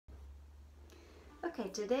Okay,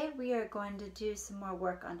 today we are going to do some more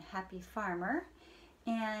work on Happy Farmer.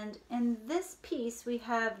 And in this piece we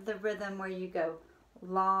have the rhythm where you go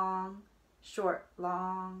long, short,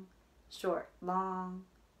 long, short, long,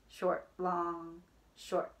 short, long,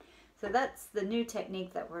 short. So that's the new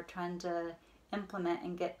technique that we're trying to implement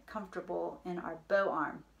and get comfortable in our bow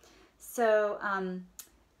arm. So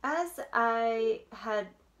as I had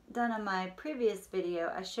done in my previous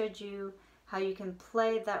video, I showed you how you can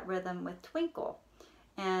play that rhythm with Twinkle.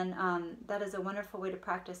 And that is a wonderful way to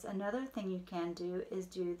practice. Another thing you can do is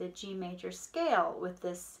do the G major scale with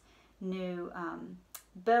this new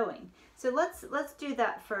bowing. So let's do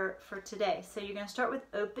that for today. So you're going to start with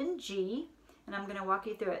open G, and I'm going to walk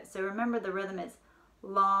you through it. So remember, the rhythm is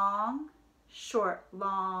long, short,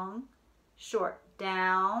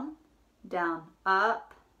 down, down,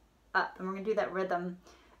 up, up. And we're going to do that rhythm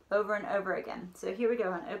over and over again. So here we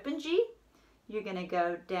go. On open G, you're going to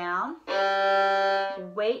go down,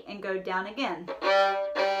 wait, and go down again.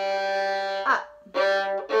 Up,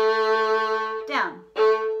 down,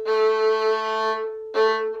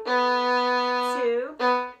 2,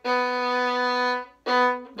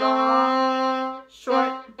 long,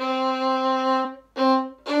 short,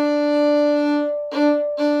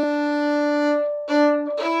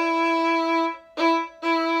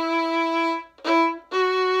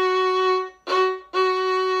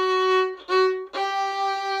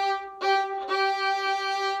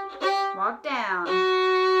 walk down.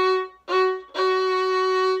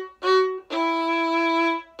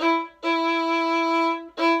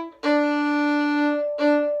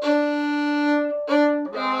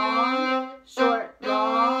 Long, short,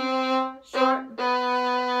 long, short.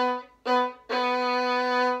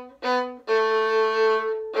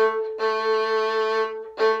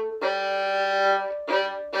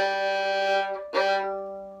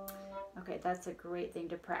 Okay, that's a great thing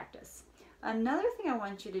to practice. Another thing I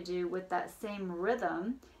want you to do with that same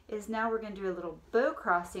rhythm is now we're going to do a little bow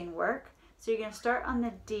crossing work. So you're going to start on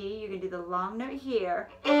the D, you're going to do the long note here,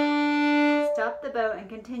 stop the bow and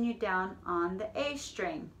continue down on the A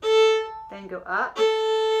string. Then go up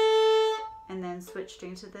and then switch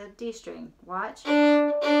strings to the D string. Watch.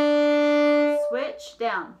 Switch,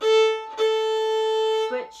 down.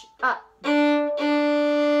 Switch, up.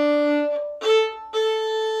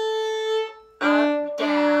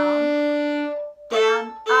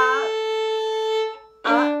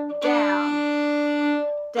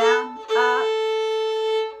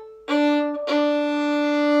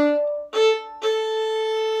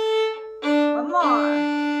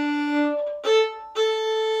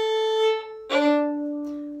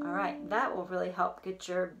 That will really help get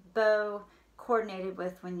your bow coordinated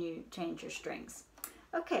with when you change your strings.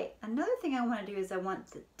 Okay, another thing I want to do is I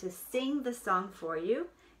want to sing the song for you.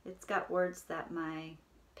 It's got words that my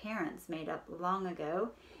parents made up long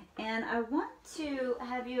ago. And I want to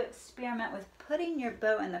have you experiment with putting your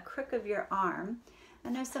bow in the crook of your arm. I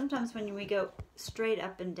know sometimes when we go straight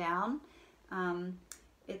up and down,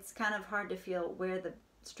 it's kind of hard to feel where the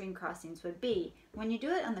string crossings would be. When you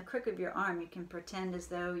do it on the crook of your arm, you can pretend as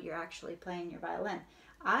though you're actually playing your violin.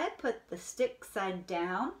 I put the stick side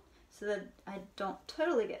down so that I don't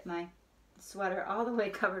totally get my sweater all the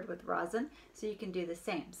way covered with rosin, so you can do the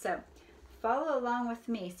same. So follow along with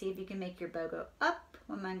me. See if you can make your bow go up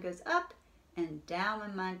when mine goes up and down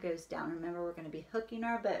when mine goes down. Remember, we're going to be hooking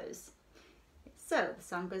our bows. So the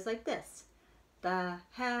song goes like this. The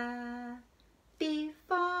happy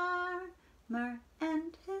farmer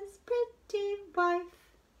and his pretty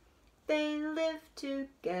wife, they live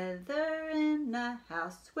together in a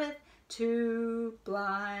house with 2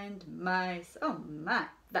 blind mice. Oh my!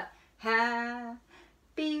 The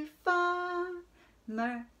happy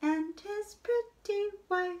farmer and his pretty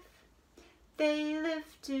wife, they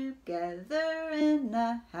live together in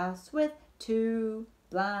a house with 2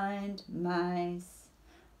 blind mice.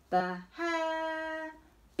 The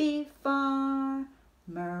happy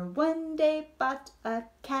farmer one day bought a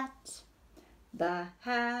cat. The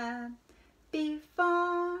happy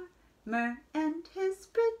farmer and his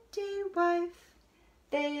pretty wife,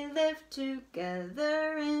 they live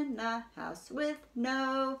together in a house with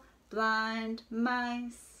no blind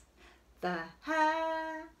mice. The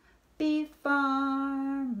happy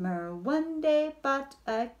farmer one day bought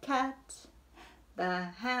a cat. The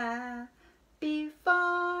happy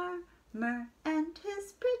farmer and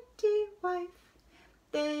his pretty wife,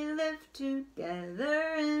 they live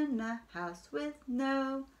together in a house with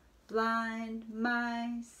no blind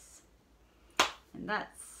mice. And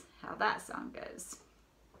that's how that song goes.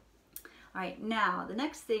 All right, now the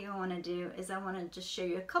next thing I want to do is I want to just show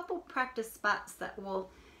you a couple practice spots that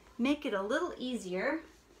will make it a little easier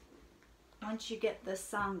once you get the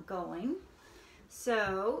song going.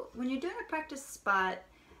 So when you're doing a practice spot,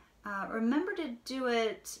 remember to do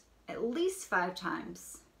it at least 5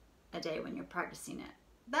 times a day when you're practicing it.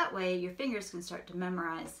 That way your fingers can start to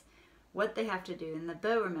memorize what they have to do, and the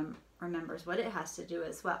bow remembers what it has to do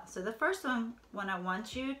as well. So the first one I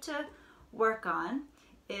want you to work on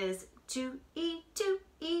is 2E,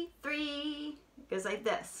 2E, 3. It goes like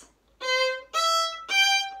this.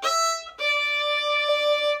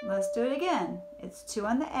 Let's do it again. It's 2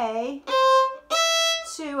 on the A,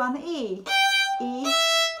 2 on the E, E,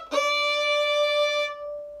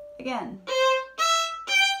 again.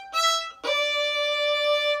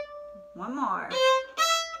 One more.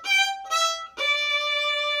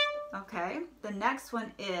 Okay, the next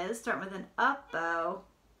one is, start with an up bow,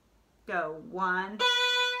 go 1,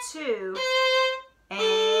 2,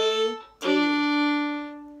 A, D.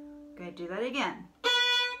 Okay, do that again.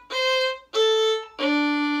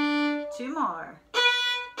 2 more.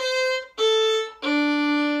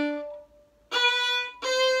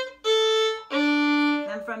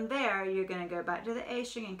 Then from there, you're going to go back to the A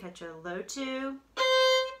string and catch a low 2.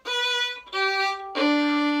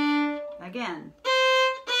 Again.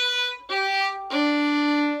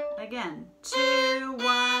 Again. 2,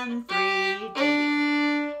 1, 3, D.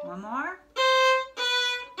 One more.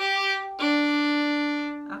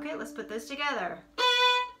 Okay, let's put those together.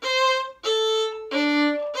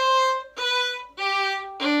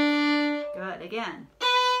 Good, again.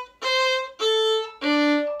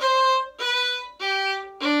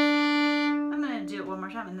 I'm going to do it one more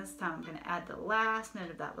time, and this time I'm going to add the last note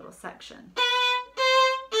of that little section.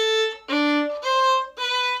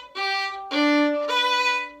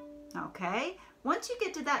 Okay, once you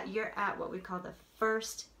get to that, you're at what we call the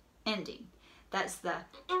first ending. That's the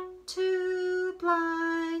 2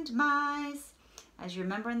 blind mice. As you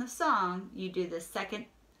remember in the song, you do the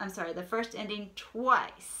first ending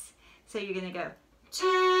twice. So you're going to go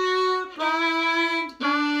 2 blind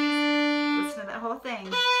mice. Listen to that whole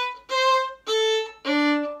thing.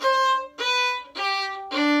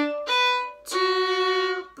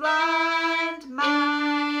 2 blind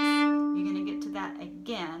mice. You're going to get to that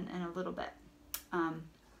again in a little bit.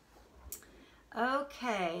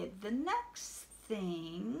 Okay, the next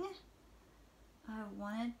thing I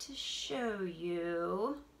wanted to show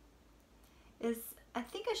you is, I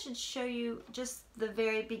think I should show you just the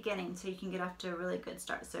very beginning so you can get off to a really good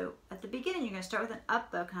start. So at the beginning, you're going to start with an up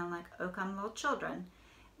bow, kind of like O Come Little Children,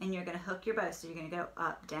 and you're going to hook your bow. So you're going to go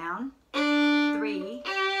up, down, 3.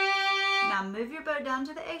 Now move your bow down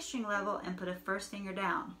to the A string level and put a first finger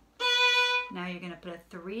down. Now you're going to put a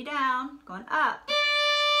 3 down, going up.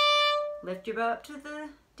 Lift your bow up to the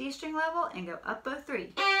D string level and go up bow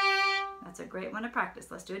 3. That's a great one to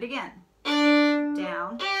practice. Let's do it again.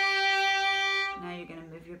 Down. Now you're going to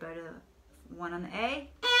move your bow to the 1 on the A.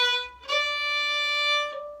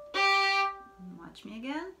 Watch me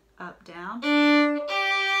again. Up, down.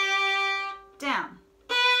 Down.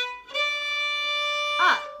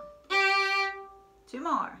 Up. 2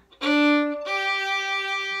 more.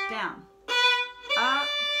 Down. Up.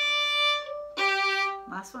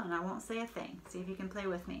 Last one, and I won't say a thing. See if you can play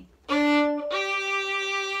with me.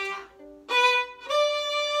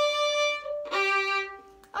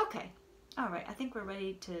 Okay. All right, I think we're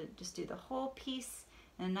ready to just do the whole piece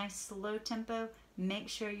in a nice slow tempo. Make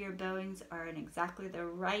sure your bowings are in exactly the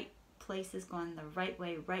right places, going the right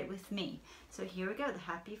way, right with me. So here we go, the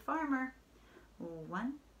Happy Farmer.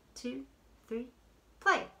 1, 2, 3,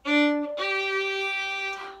 play.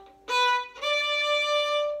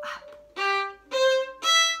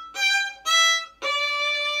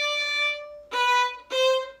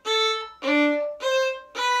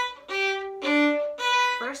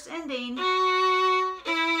 First ending.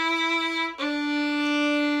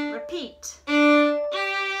 Repeat.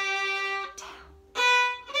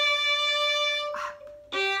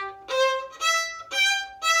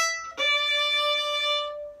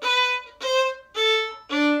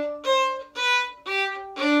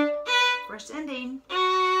 First ending.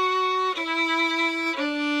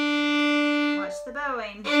 Watch the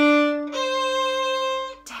bowing. Down.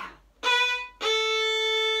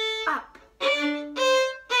 Up.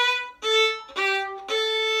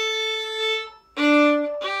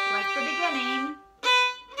 Like the beginning.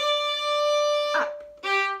 Up.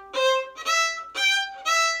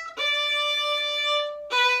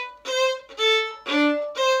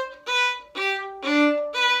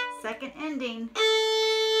 Second ending.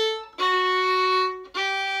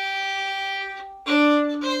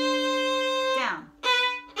 Down.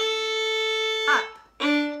 Up.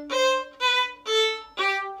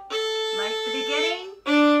 Like the beginning.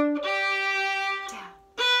 Down.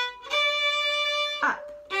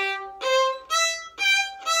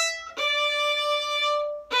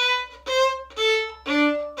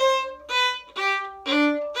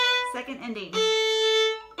 ending.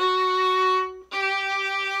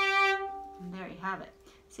 And there you have it.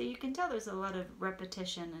 So you can tell there's a lot of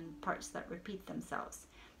repetition and parts that repeat themselves.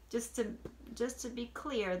 Just to be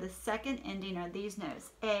clear, the second ending are these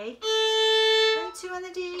notes. A, then 2 on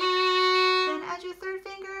the D, then add your third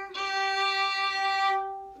finger.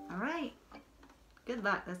 All right. Good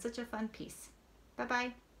luck. That's such a fun piece.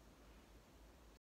 Bye-bye.